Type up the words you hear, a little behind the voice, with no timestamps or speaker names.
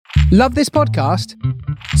Love this podcast?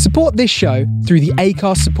 Support this show through the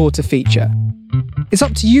Acast supporter feature. It's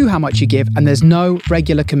up to you how much you give, and there's no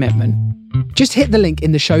regular commitment. Just hit the link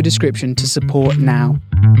in the show description to support now.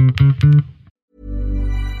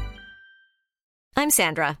 I'm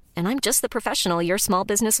Sandra, and I'm just the professional your small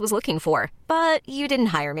business was looking for. But you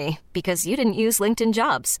didn't hire me because you didn't use LinkedIn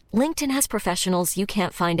Jobs. LinkedIn has professionals you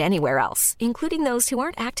can't find anywhere else, including those who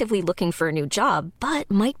aren't actively looking for a new job, but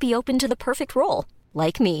might be open to the perfect role,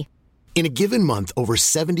 like me. In a given month, over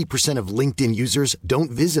 70% of LinkedIn users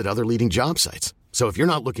don't visit other leading job sites. So if you're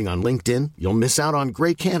not looking on LinkedIn, you'll miss out on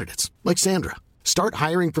great candidates like Sandra. Start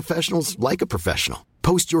hiring professionals like a professional.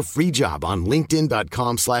 Post your free job on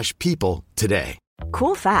linkedin.com/people today.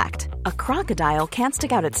 Cool fact, a crocodile can't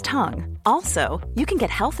stick out its tongue. Also, you can get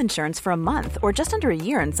health insurance for a month or just under a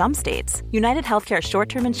year in some states. United Healthcare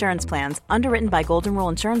short-term insurance plans, underwritten by Golden Rule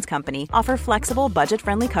Insurance Company, offer flexible,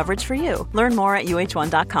 budget-friendly coverage for you. Learn more at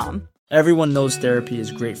uh1.com. Everyone knows therapy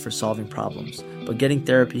is great for solving problems, but getting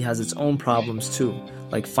therapy has its own problems too,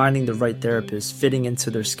 like finding the right therapist, fitting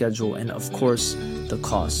into their schedule, and of course, the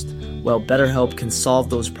cost. Well, BetterHelp can solve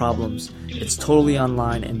those problems. It's totally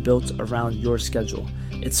online and built around your schedule.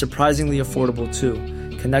 It's surprisingly affordable too.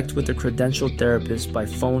 Connect with a credentialed therapist by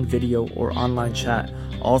phone, video, or online chat,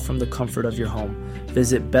 all from the comfort of your home.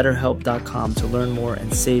 Visit BetterHelp.com to learn more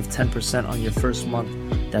and save 10% on your first month.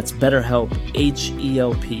 That's BetterHelp,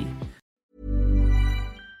 H-E-L-P.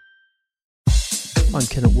 I'm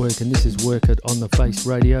Ken at Work, and this is Work It on the Face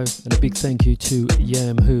Radio, and a big thank you to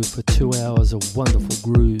Yam Who for 2 hours of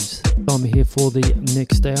wonderful grooves. I'm here for the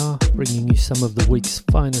next hour, bringing you some of the week's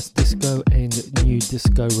finest disco and new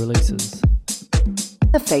disco releases.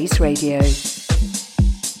 The Face Radio.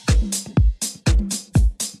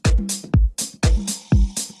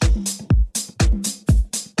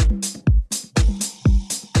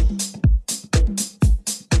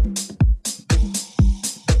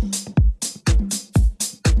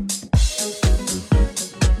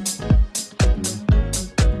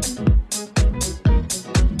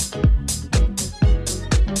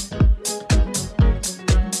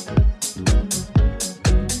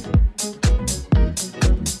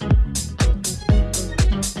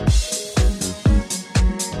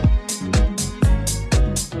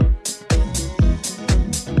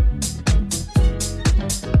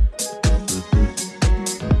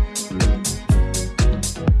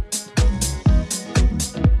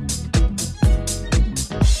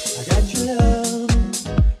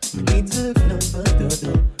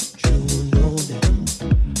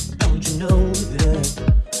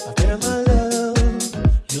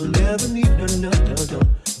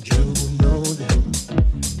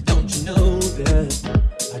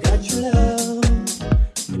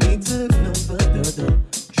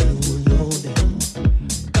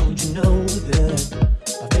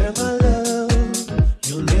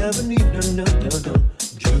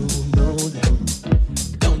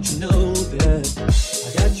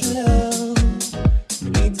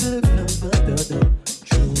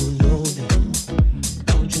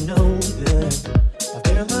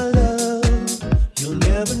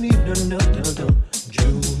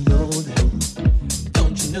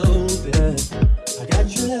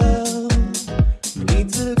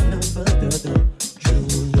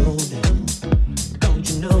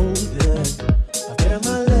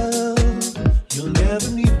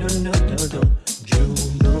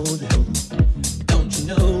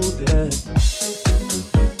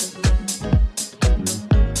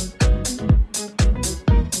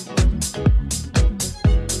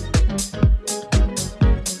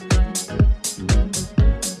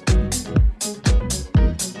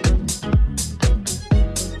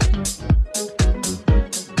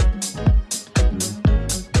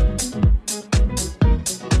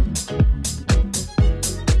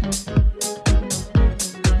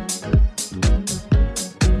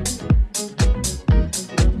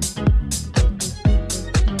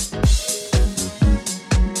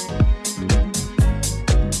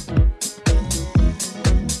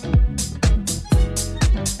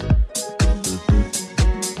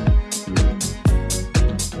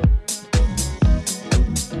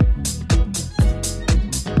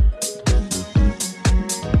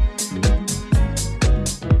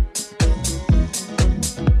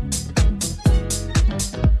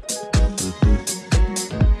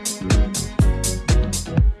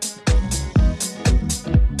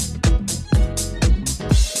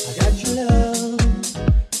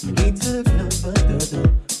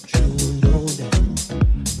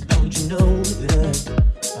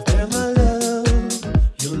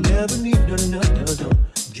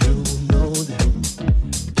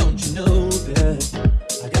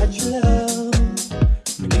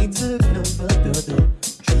 need to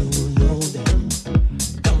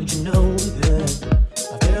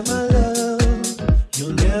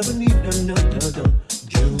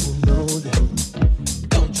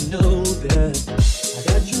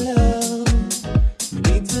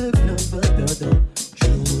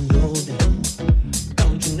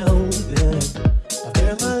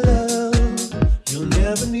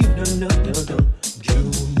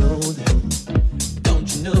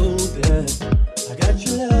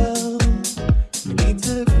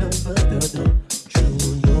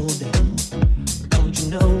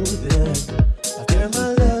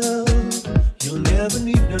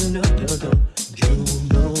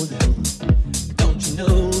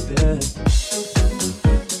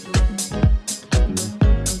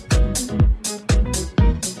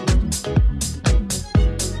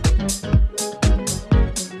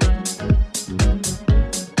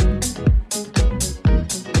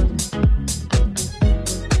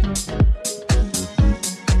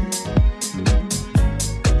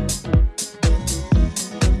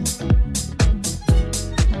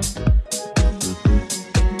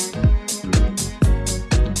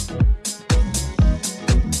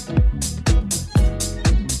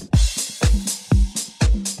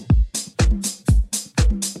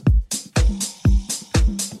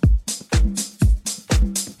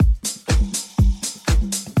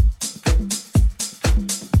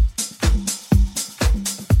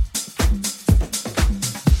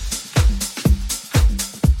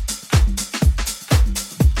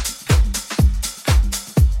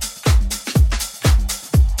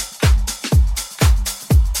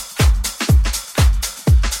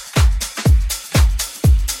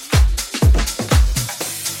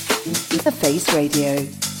The Face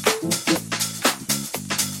Radio.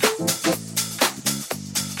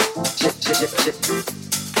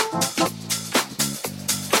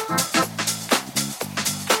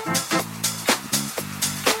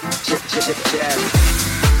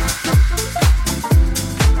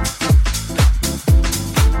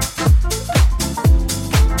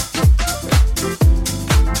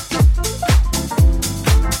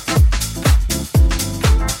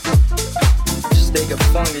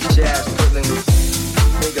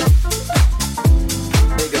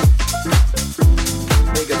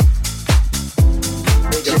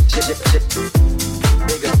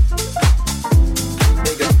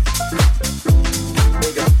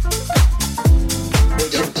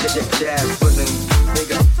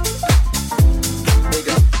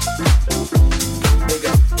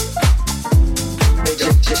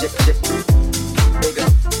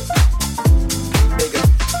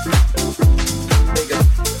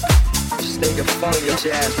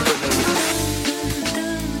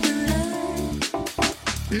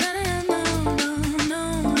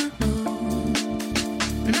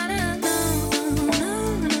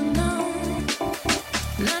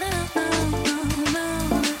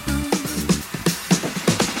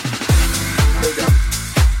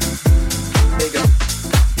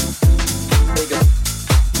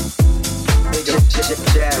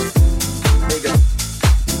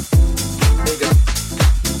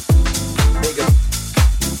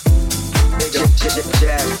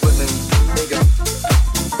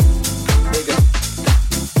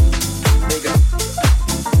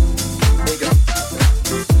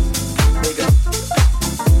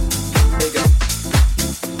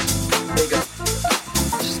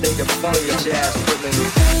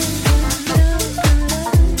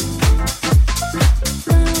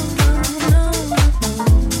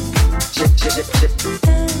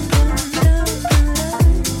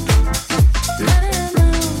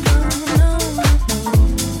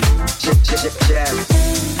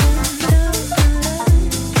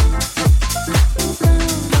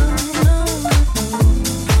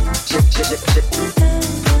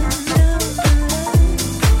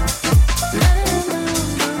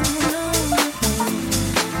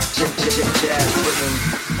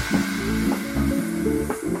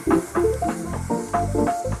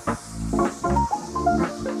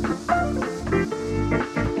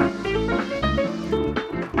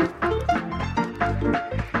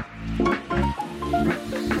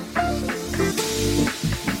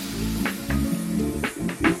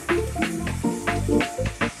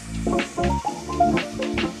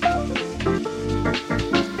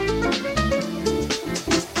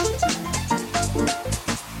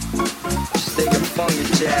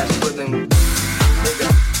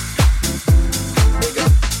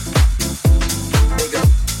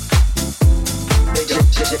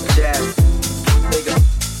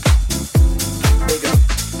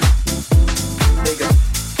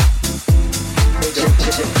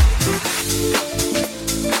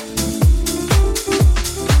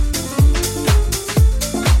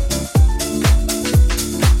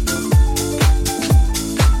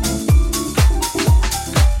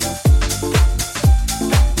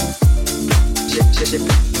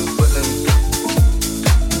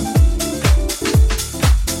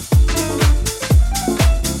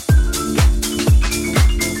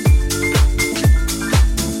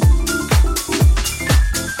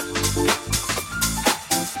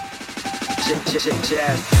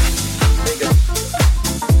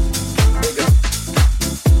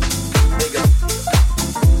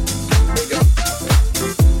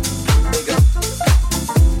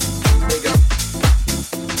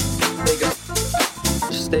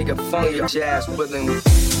 Jazz rhythm,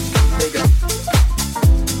 nigga,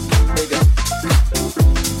 nigga,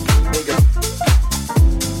 nigga,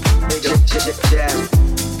 nigga, jazz,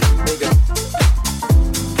 nigga,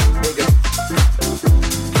 nigga, nigga,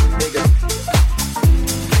 nigga, jazz.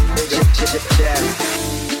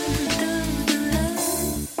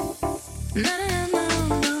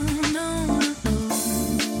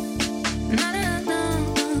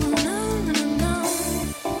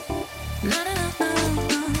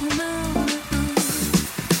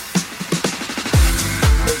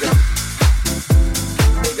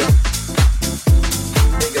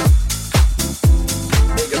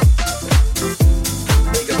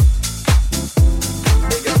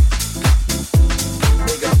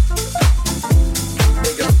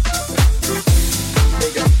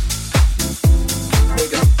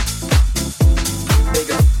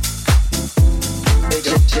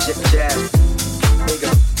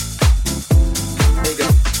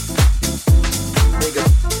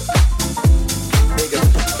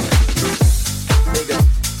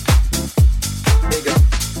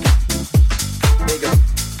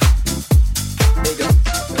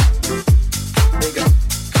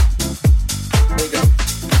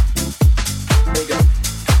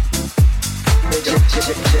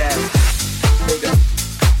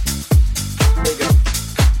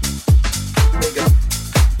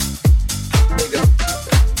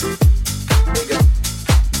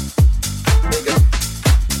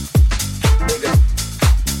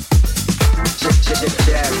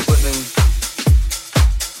 jazz putting.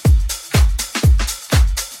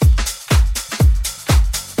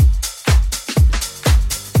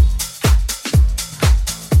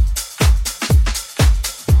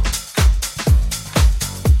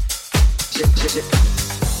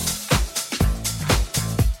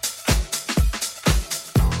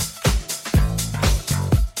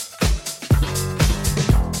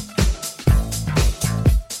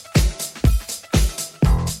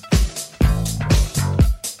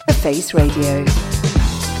 Face Radio.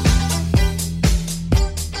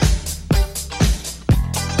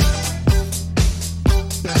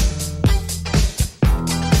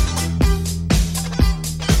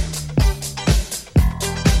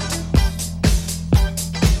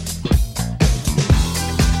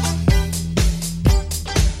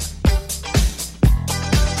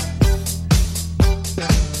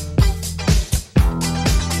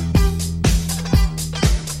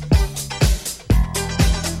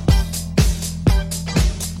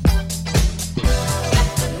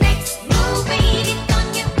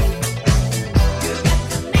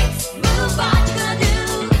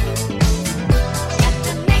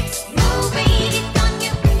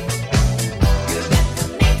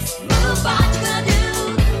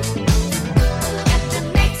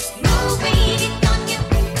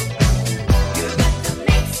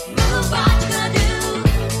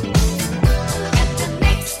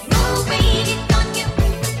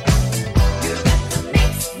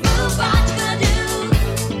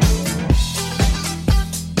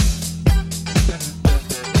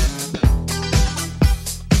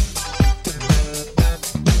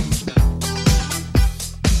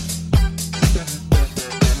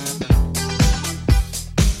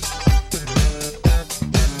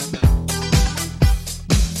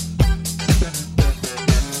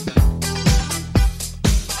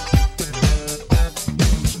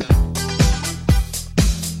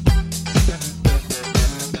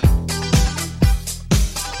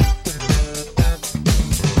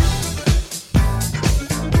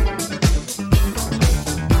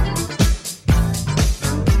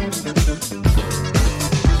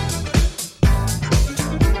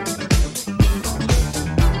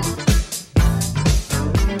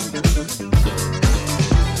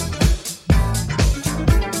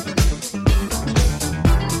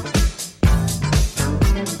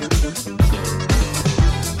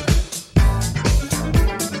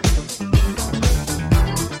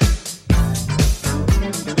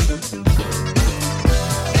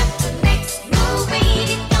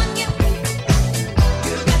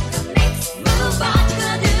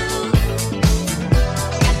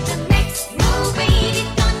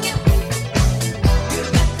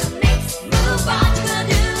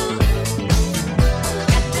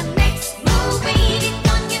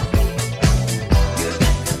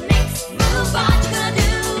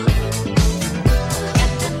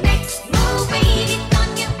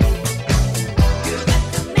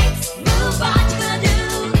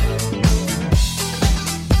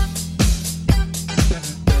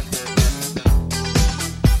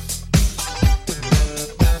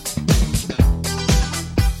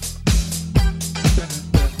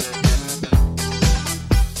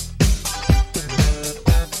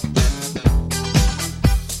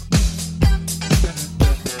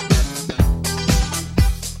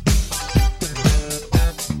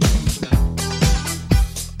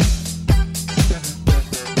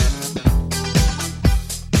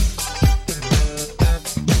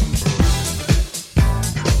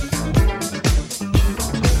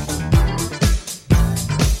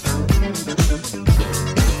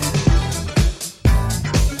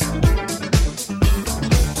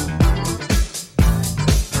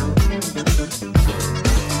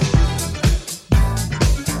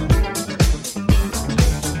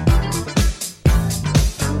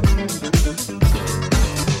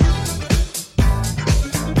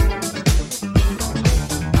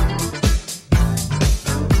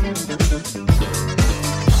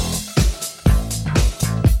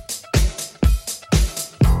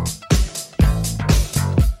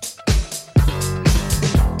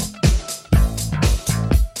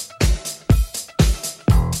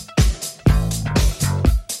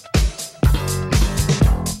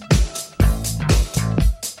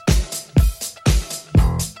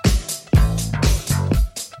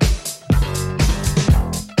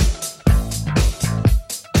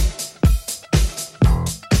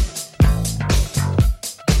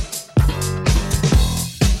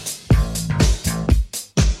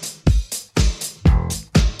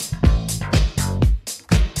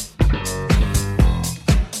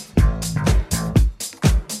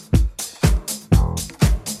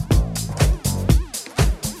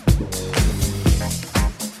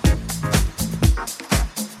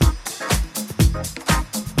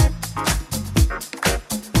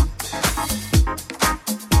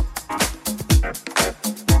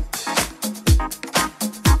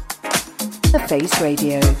 The Face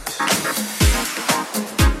Radio.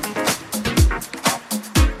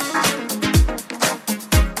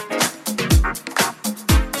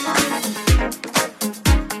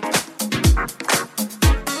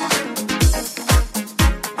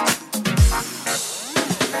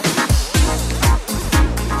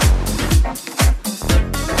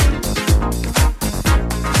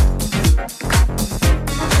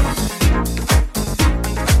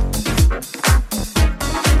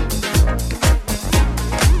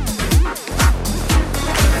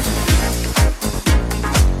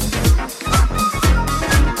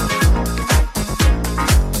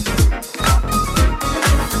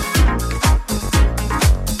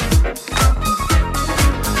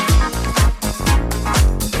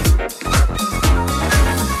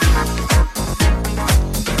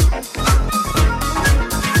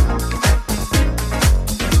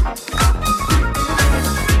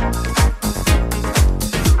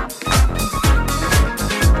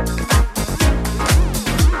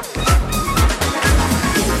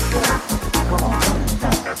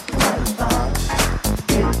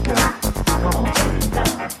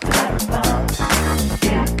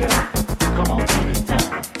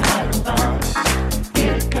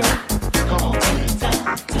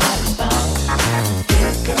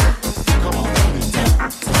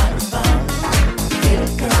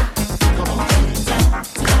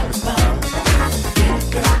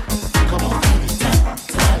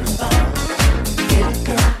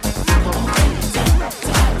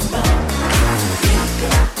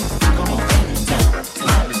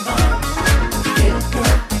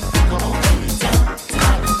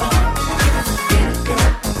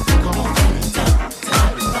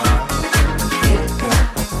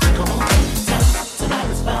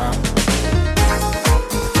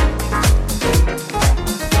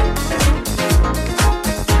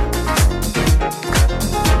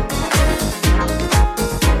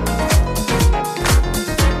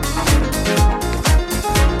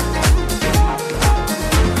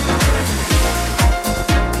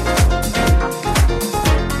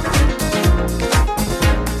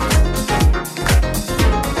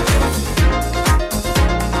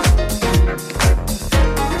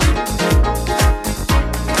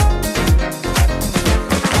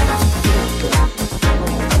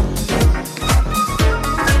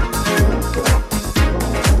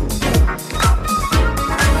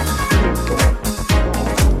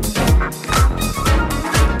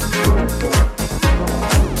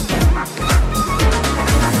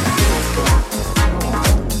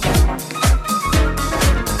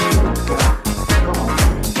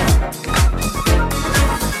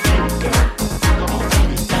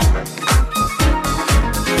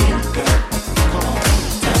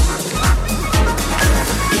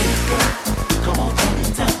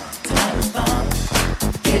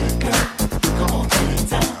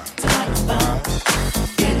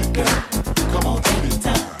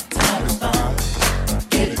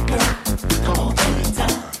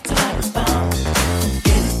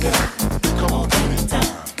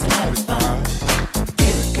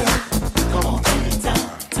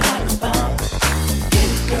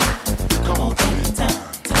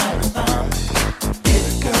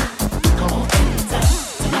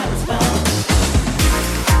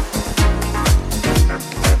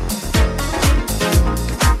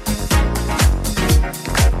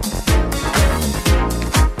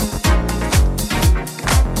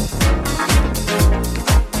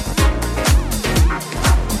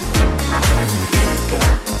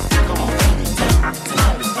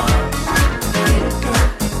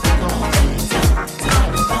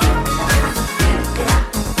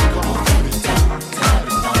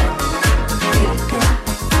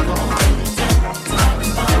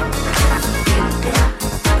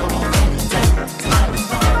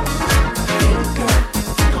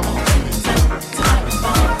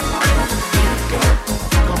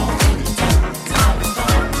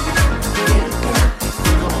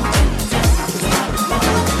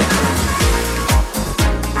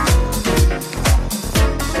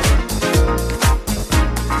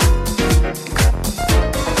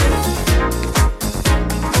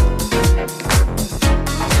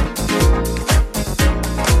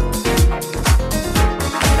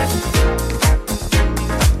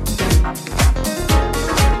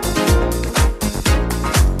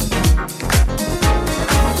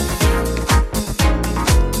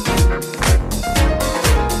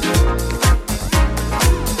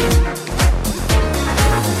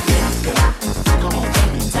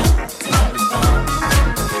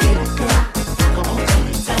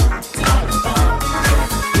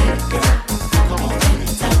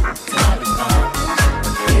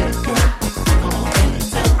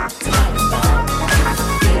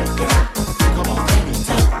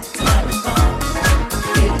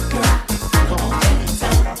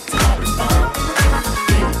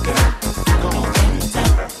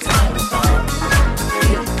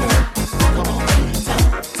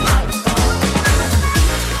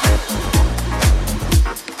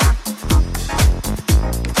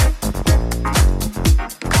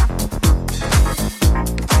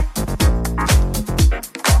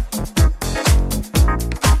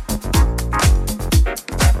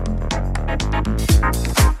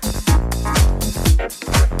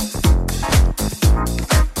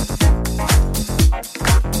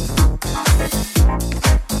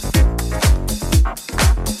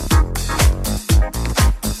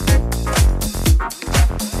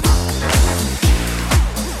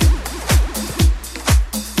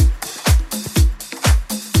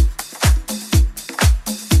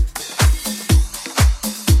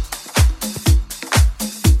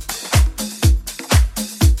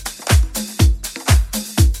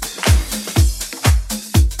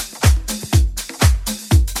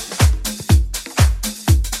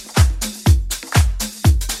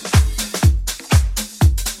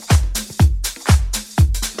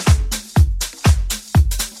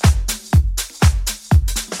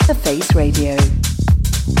 The Face Radio.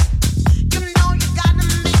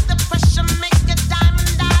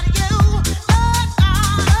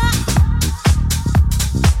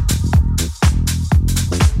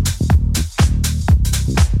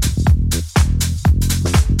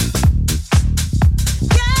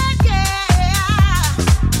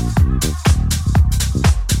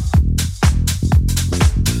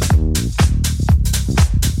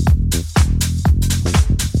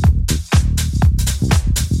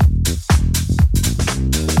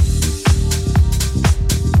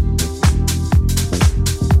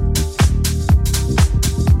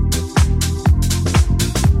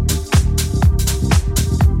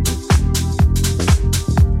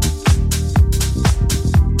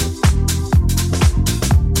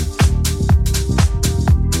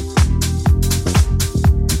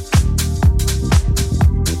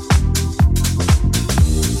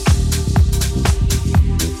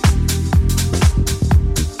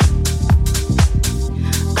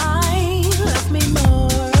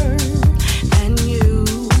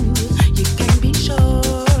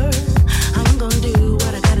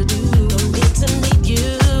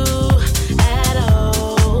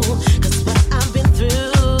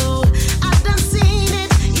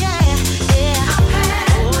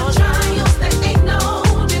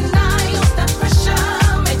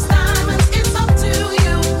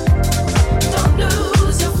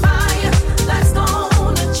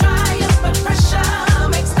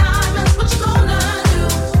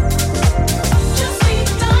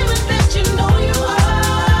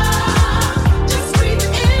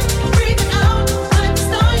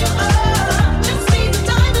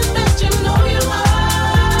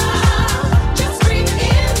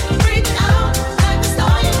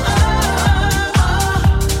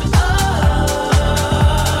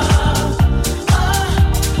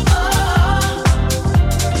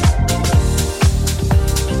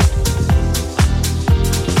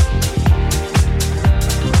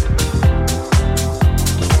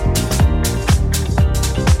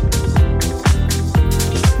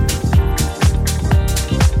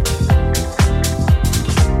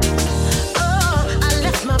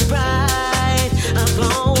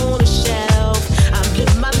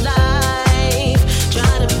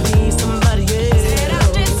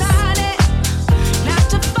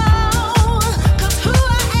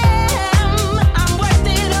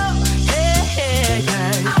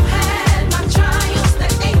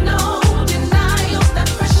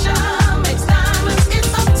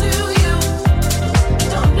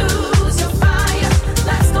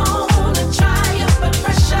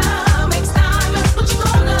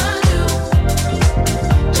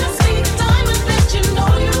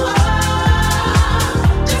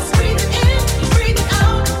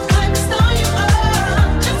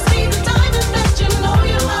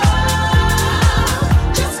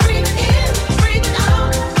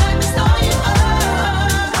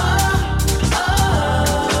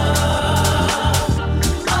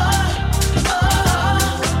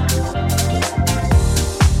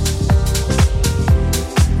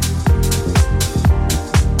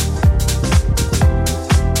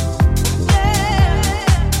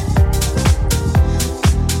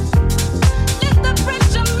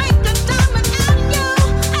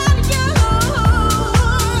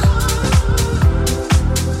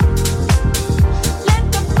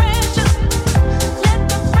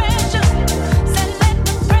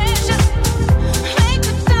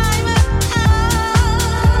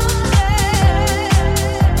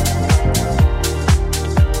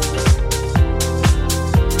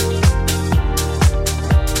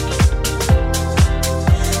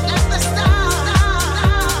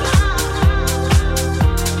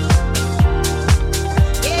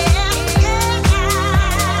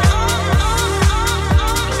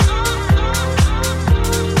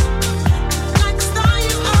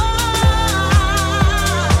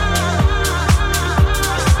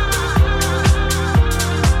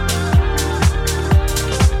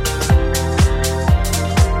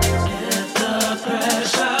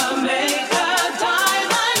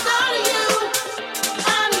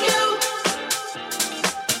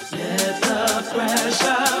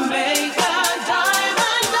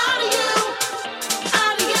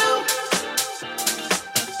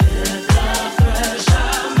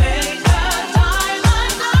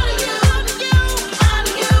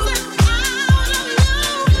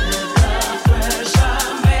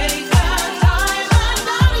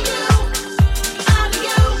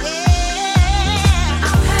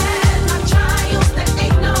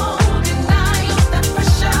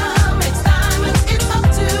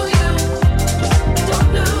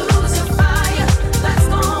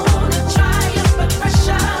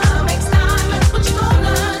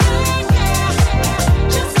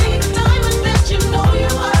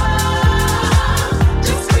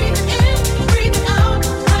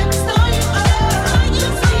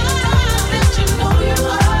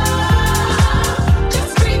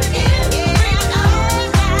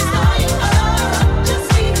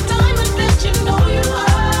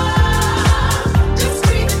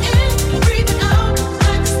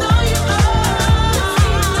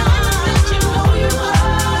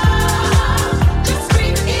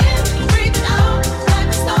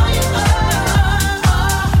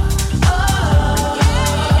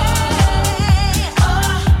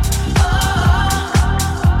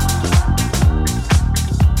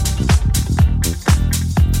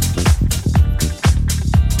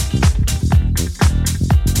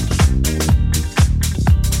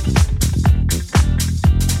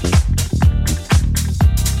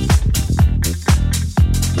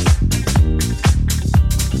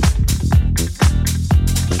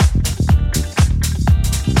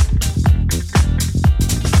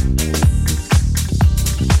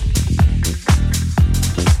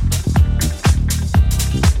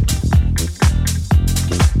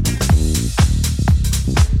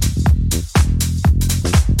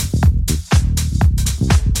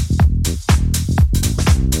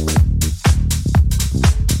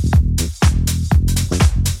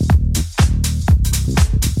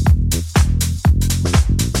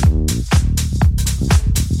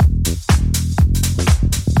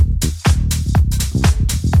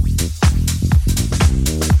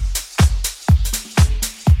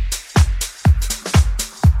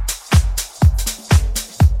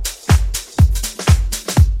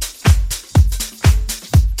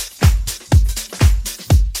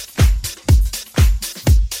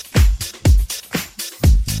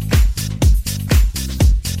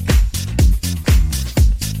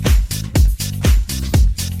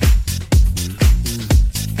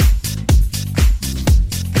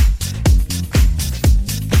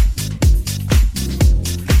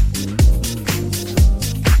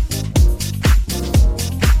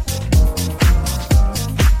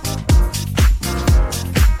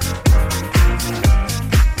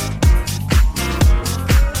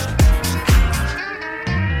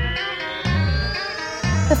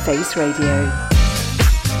 Face Radio.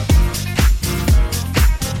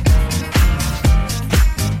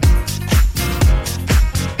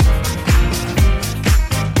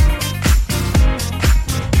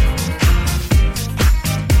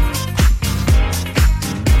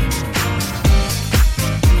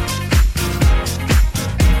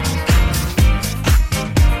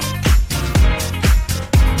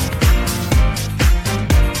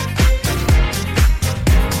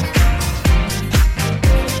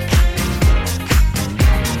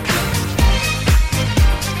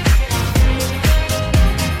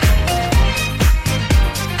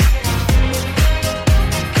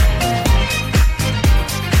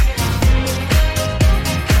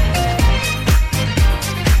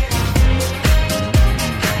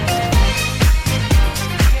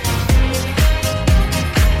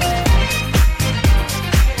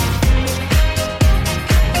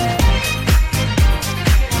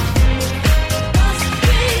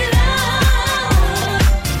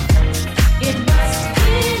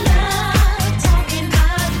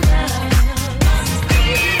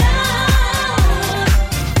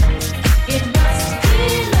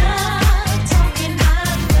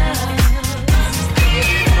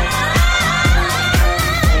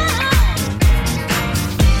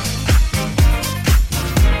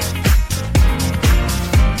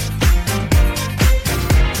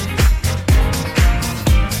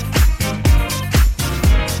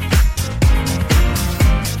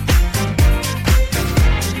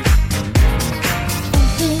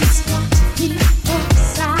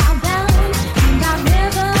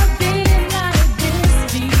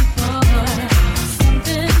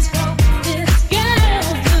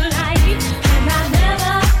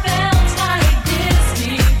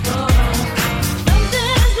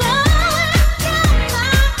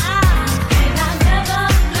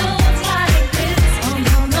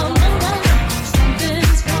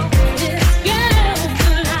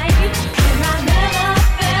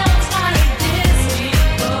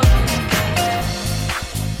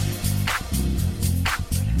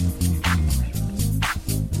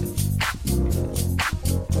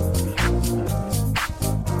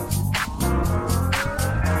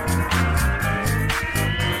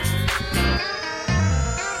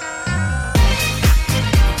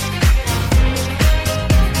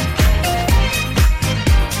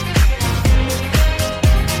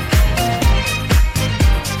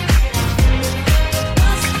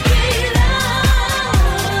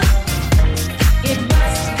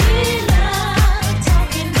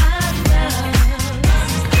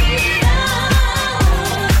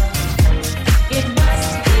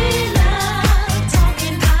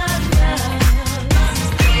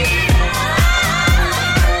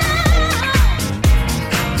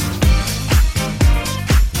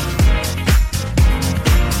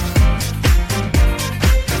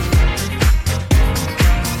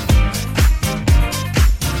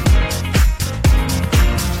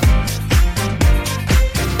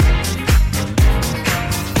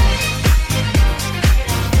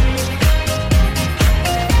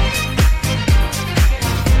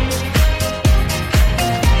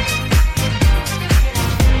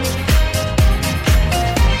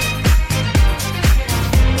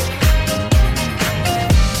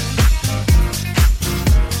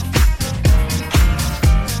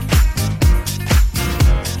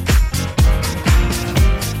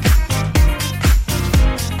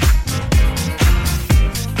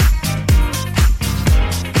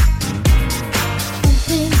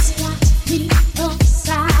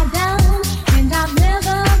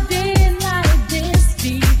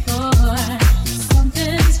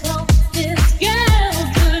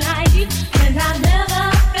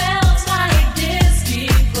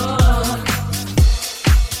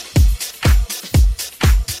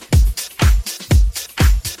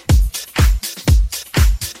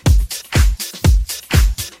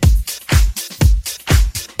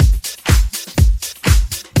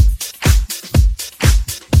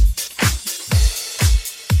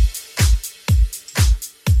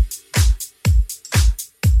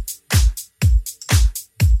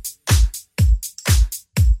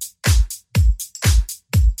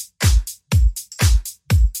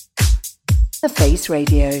 The Face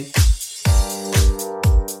Radio.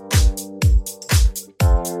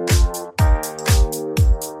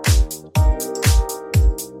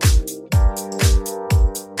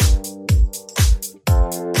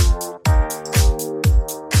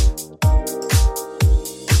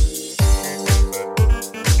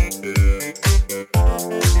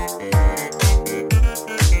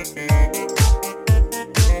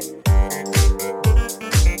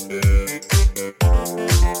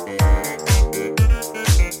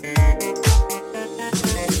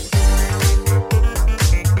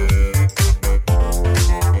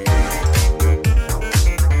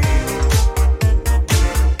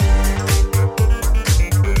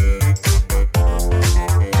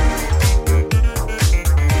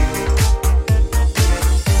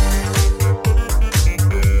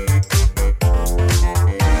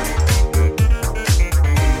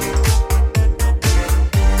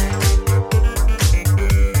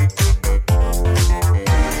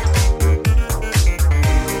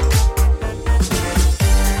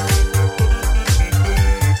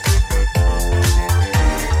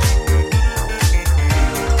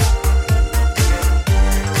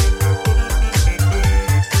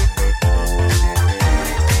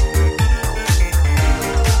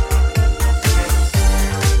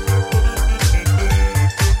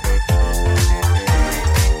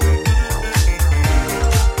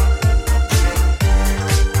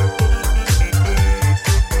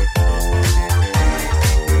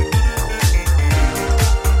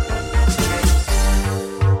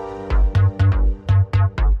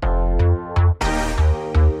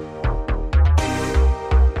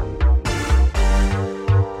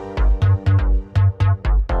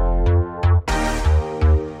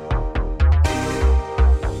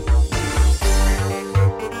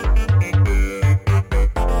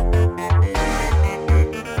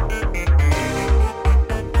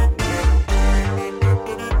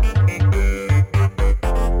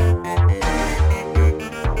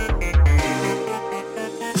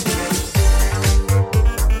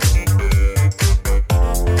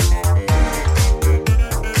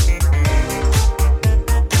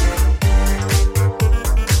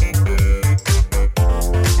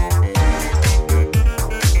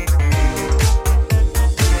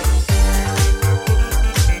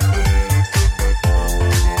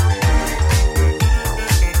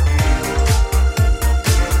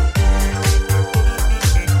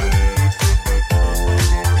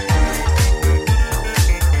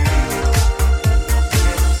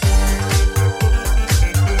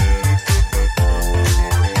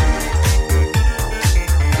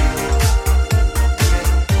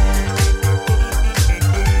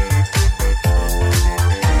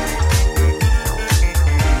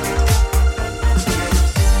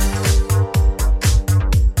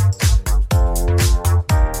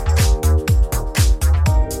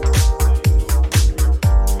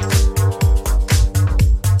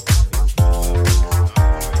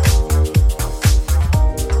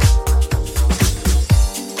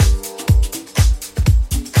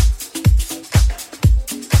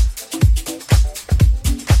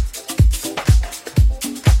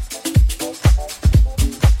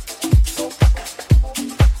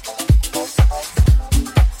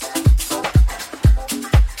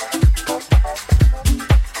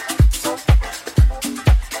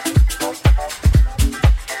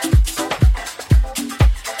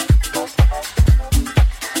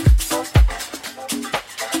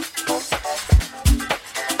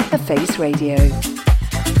 Face Radio.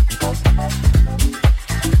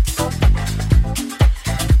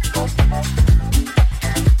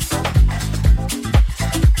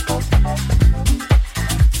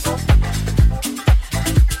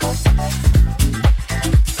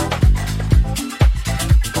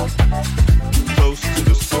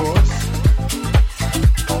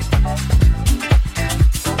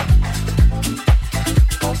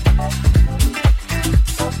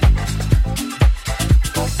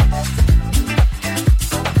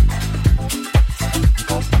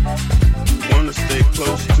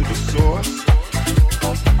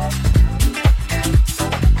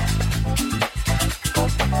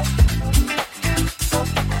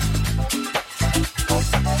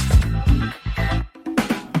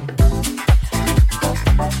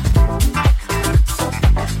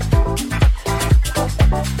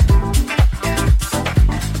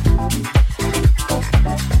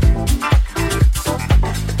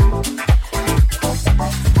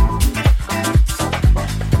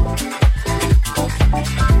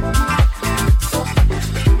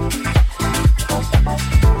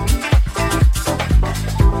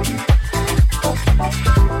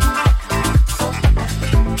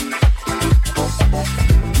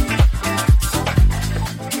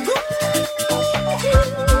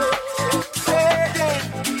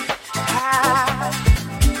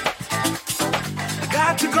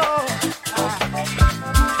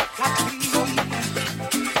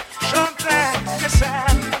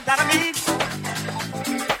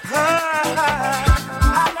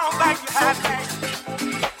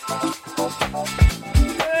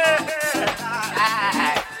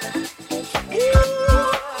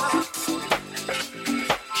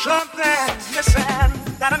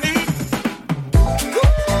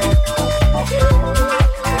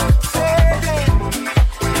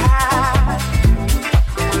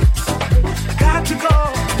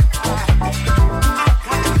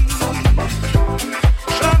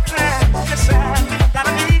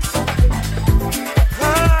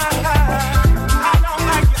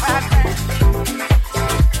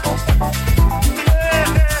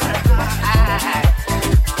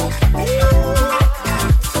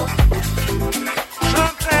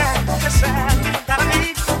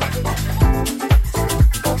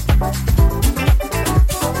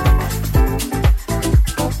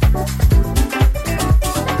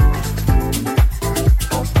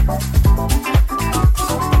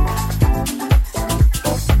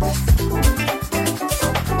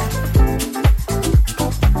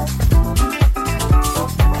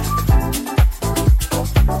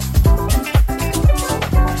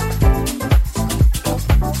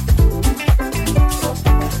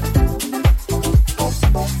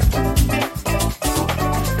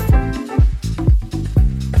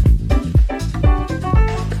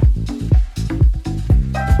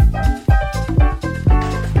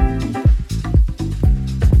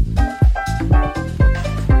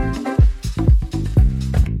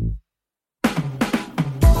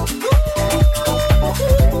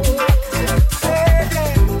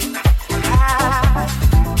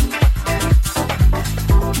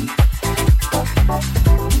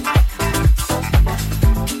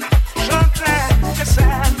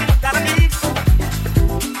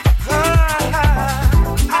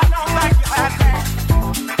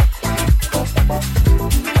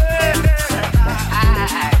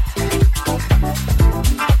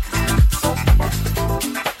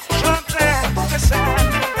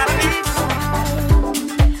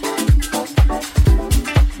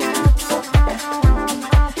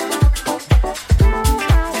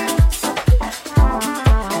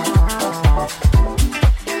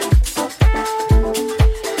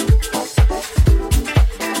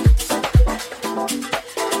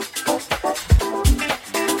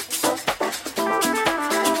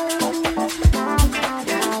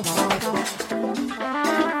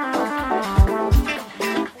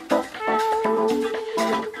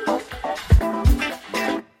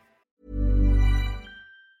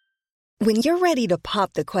 When you're ready to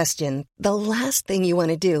pop the question, the last thing you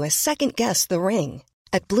want to do is second-guess the ring.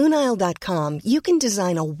 At BlueNile.com, you can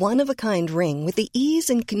design a one-of-a-kind ring with the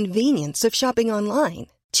ease and convenience of shopping online.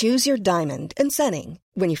 Choose your diamond and setting.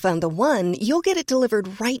 When you find the one, you'll get it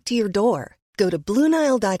delivered right to your door. Go to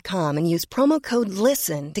BlueNile.com and use promo code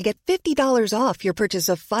LISTEN to get $50 off your purchase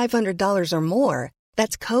of $500 or more.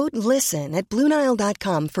 That's code LISTEN at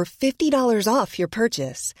BlueNile.com for $50 off your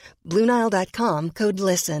purchase. BlueNile.com, code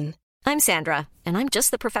LISTEN. I'm Sandra, and I'm just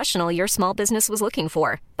the professional your small business was looking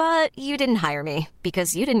for. But you didn't hire me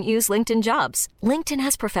because you didn't use LinkedIn Jobs. LinkedIn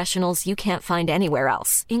has professionals you can't find anywhere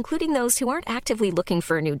else, including those who aren't actively looking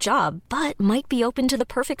for a new job, but might be open to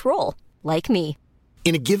the perfect role, like me.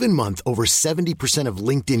 In a given month, over 70% of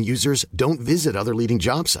LinkedIn users don't visit other leading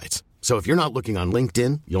job sites. So if you're not looking on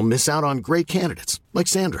LinkedIn, you'll miss out on great candidates like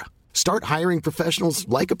Sandra. Start hiring professionals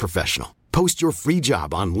like a professional. Post your free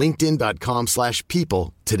job on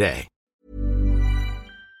linkedin.com/people today.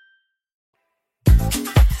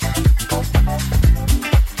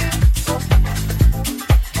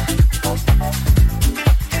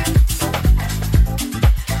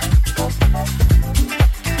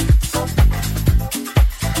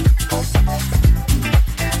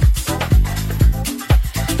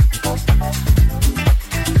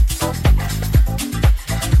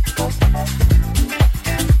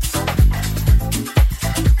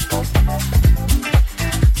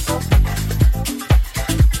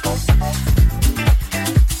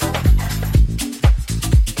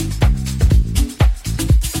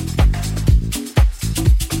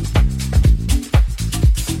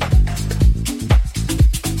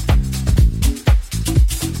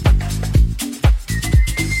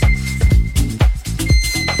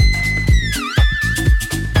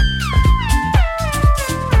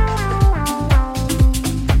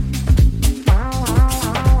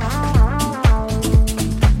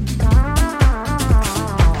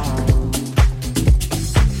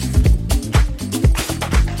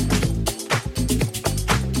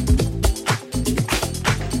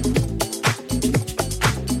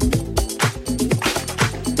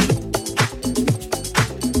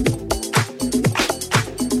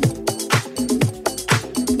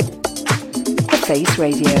 Face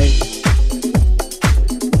Radio.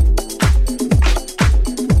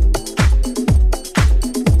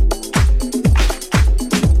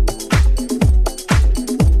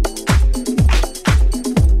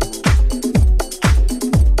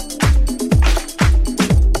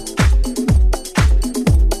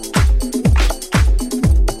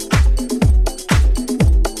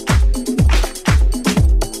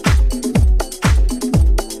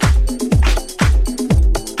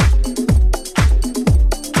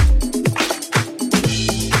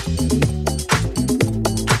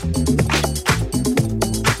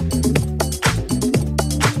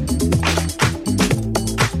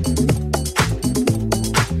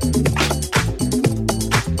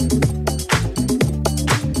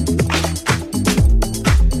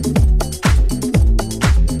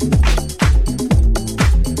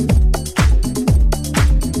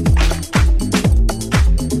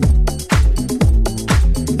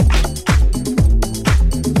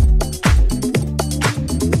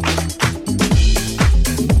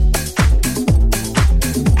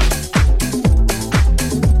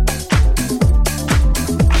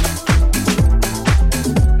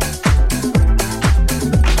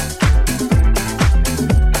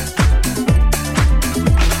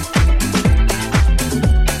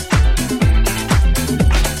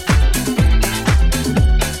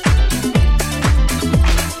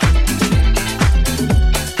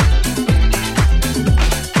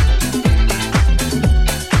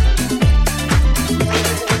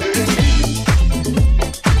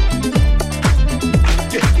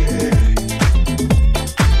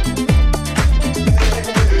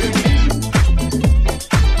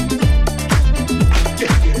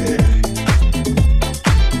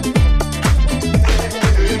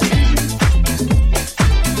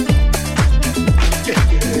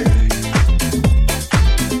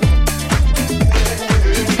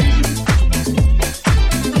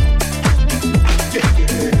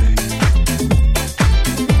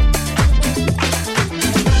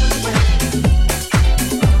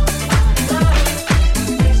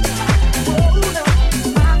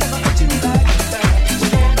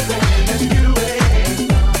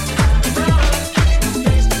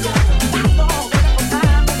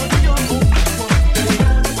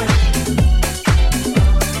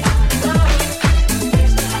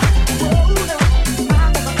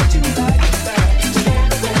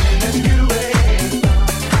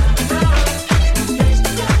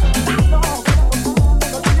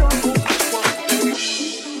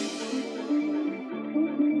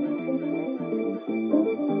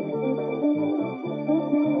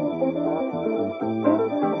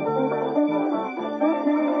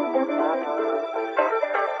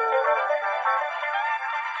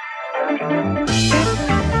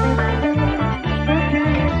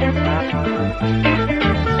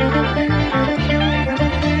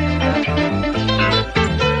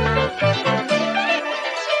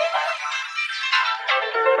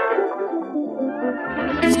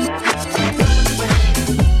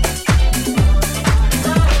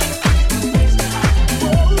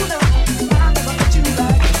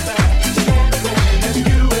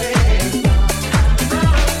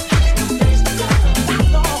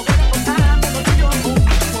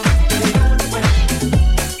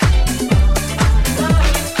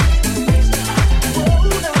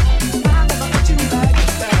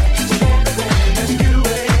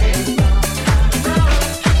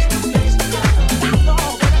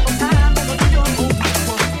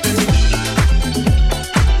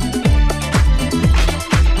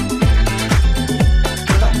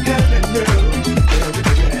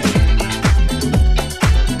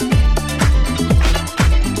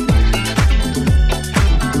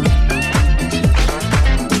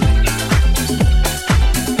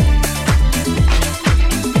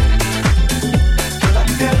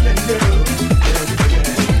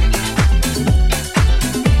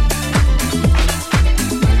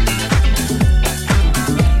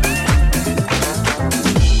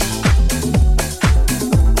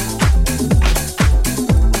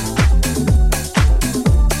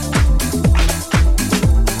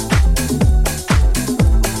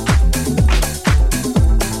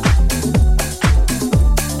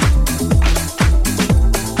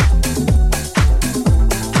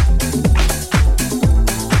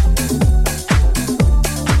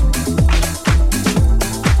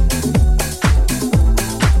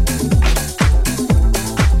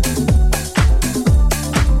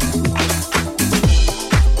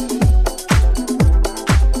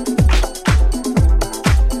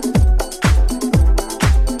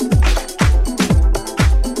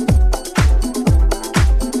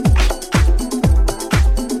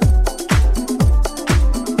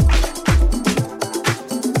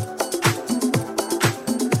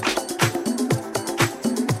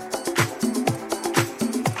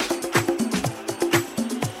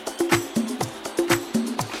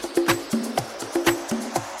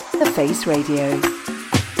 Face Radio.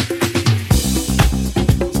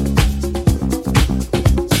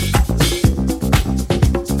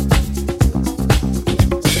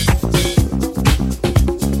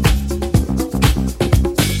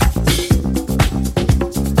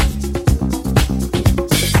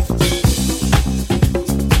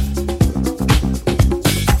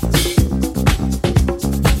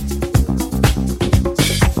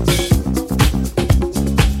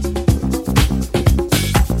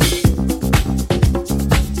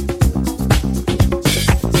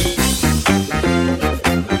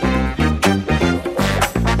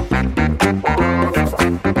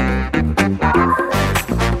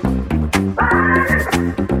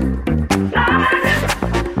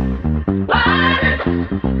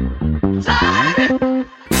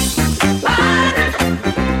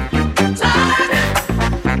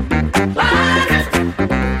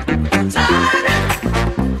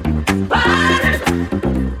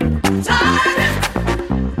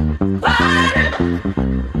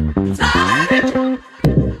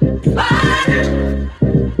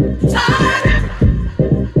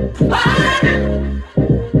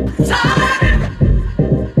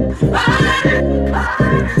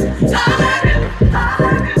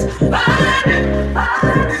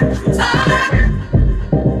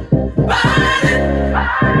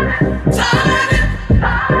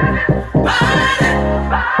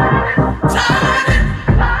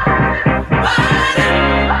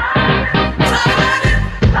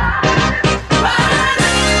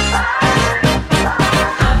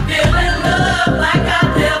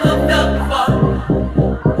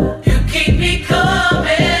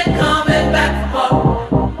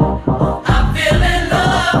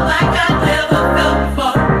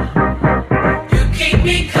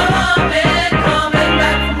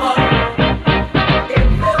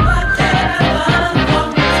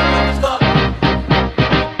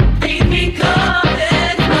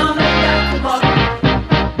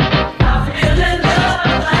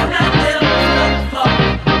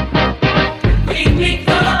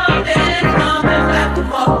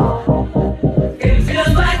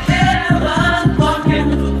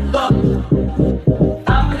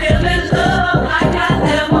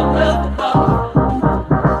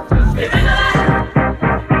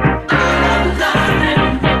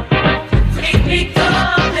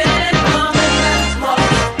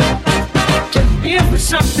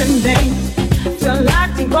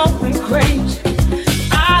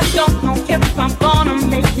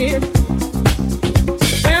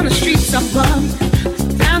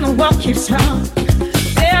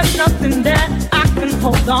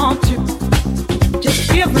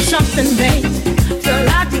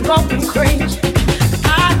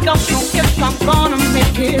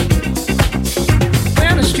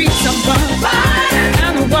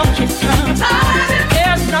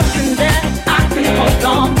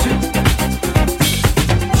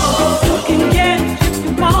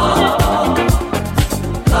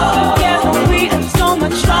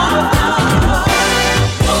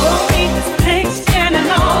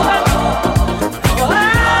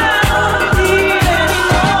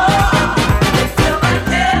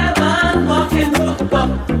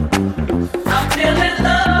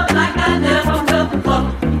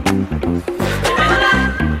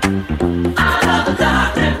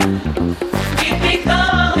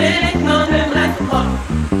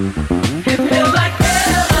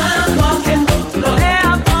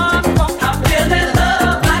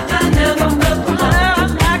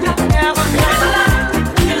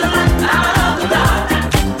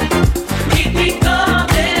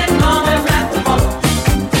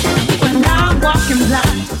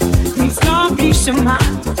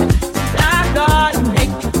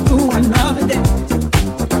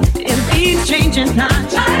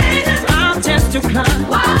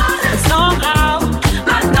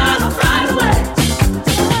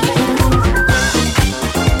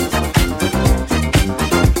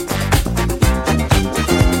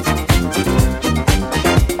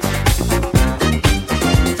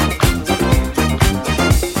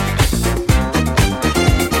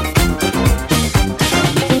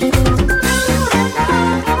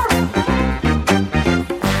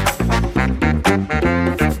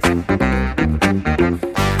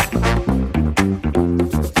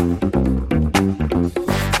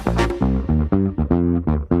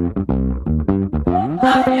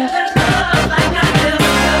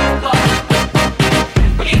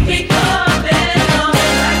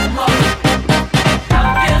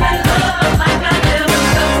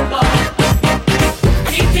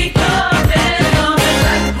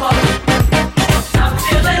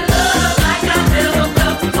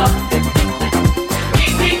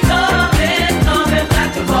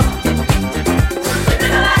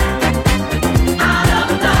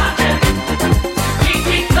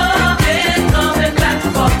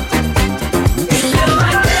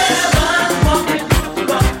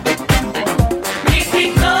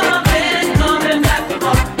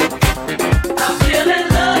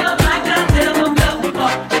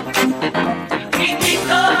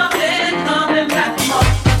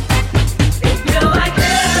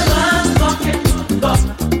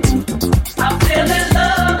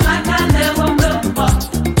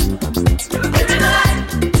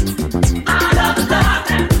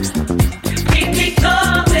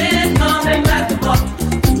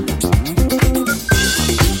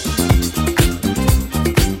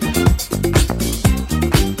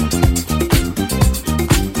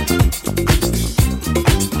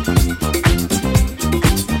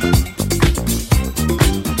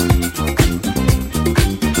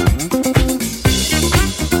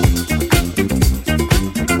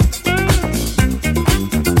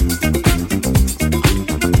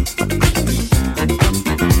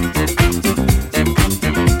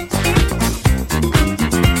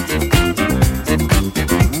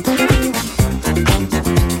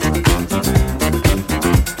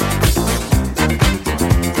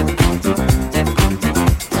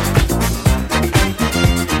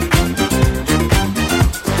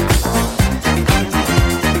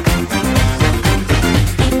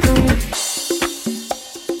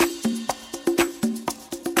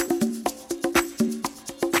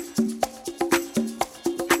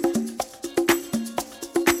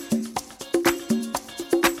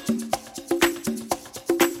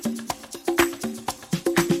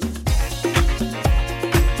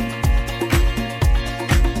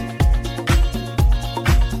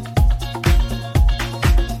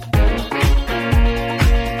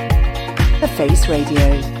 Face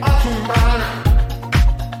Radio.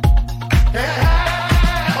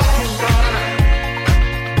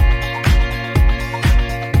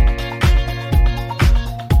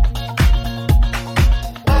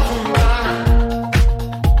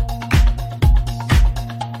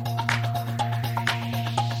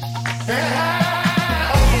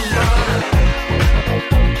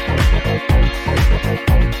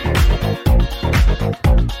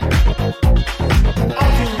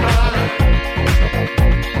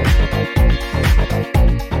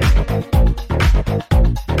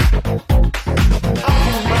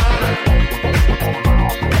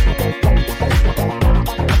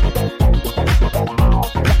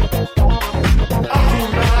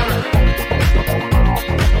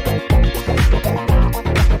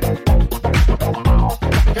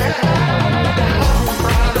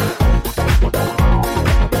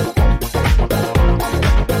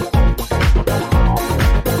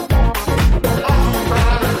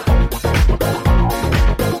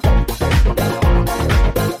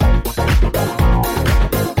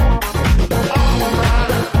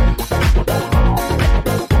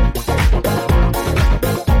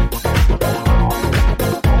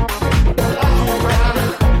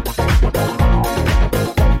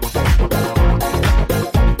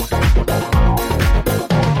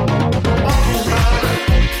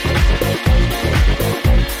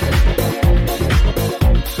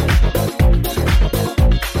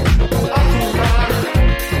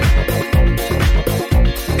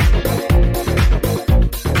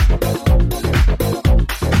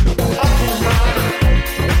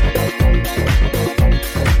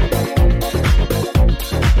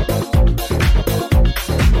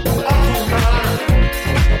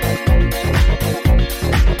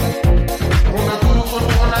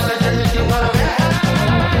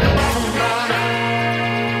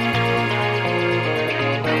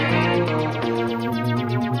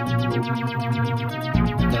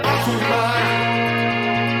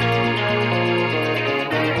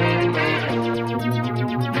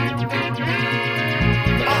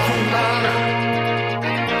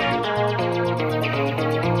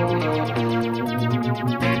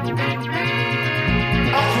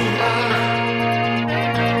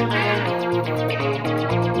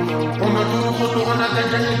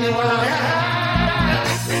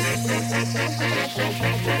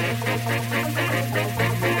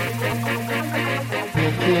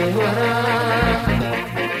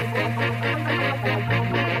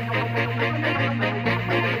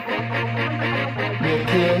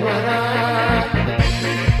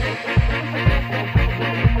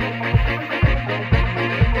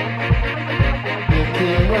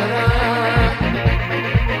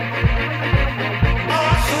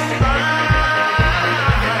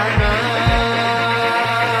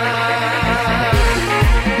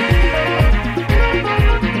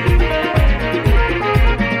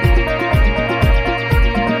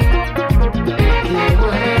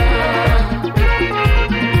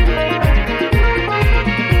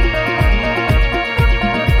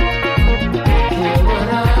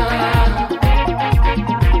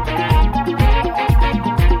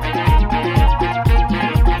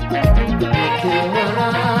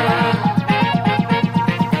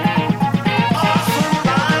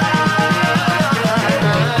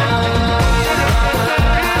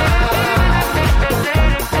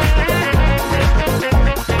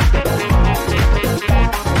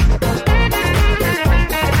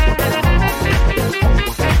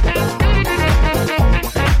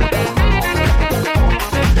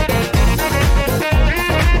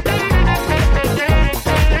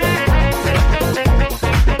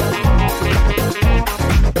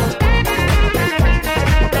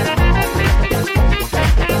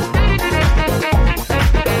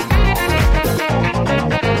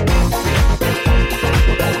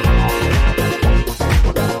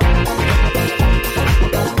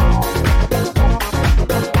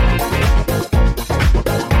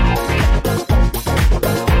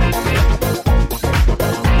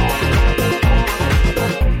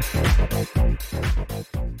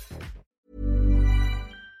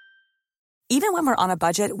 Even when we're on a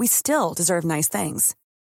budget, we still deserve nice things.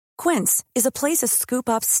 Quince is a place to scoop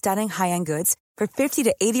up stunning high-end goods for 50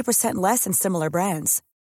 to 80% less than similar brands.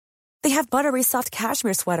 They have buttery soft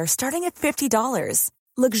cashmere sweaters starting at $50,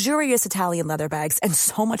 luxurious Italian leather bags, and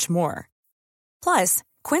so much more. Plus,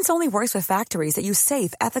 Quince only works with factories that use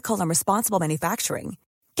safe, ethical, and responsible manufacturing.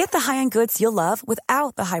 Get the high-end goods you'll love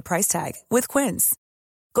without the high price tag with Quince.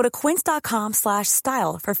 Go to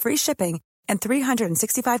quince.com/style for free shipping and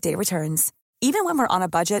 365-day returns. Even when we're on a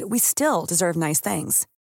budget, we still deserve nice things.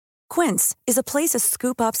 Quince is a place to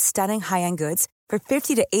scoop up stunning high-end goods for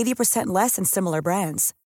 50 to 80% less than similar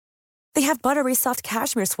brands. They have buttery soft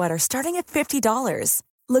cashmere sweaters starting at $50,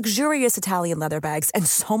 luxurious Italian leather bags, and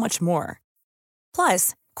so much more.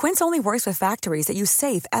 Plus, Quince only works with factories that use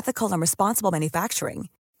safe, ethical, and responsible manufacturing.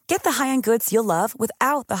 Get the high-end goods you'll love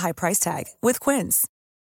without the high price tag with Quince.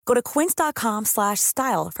 Go to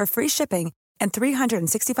quince.com/style for free shipping and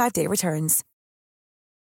 365-day returns.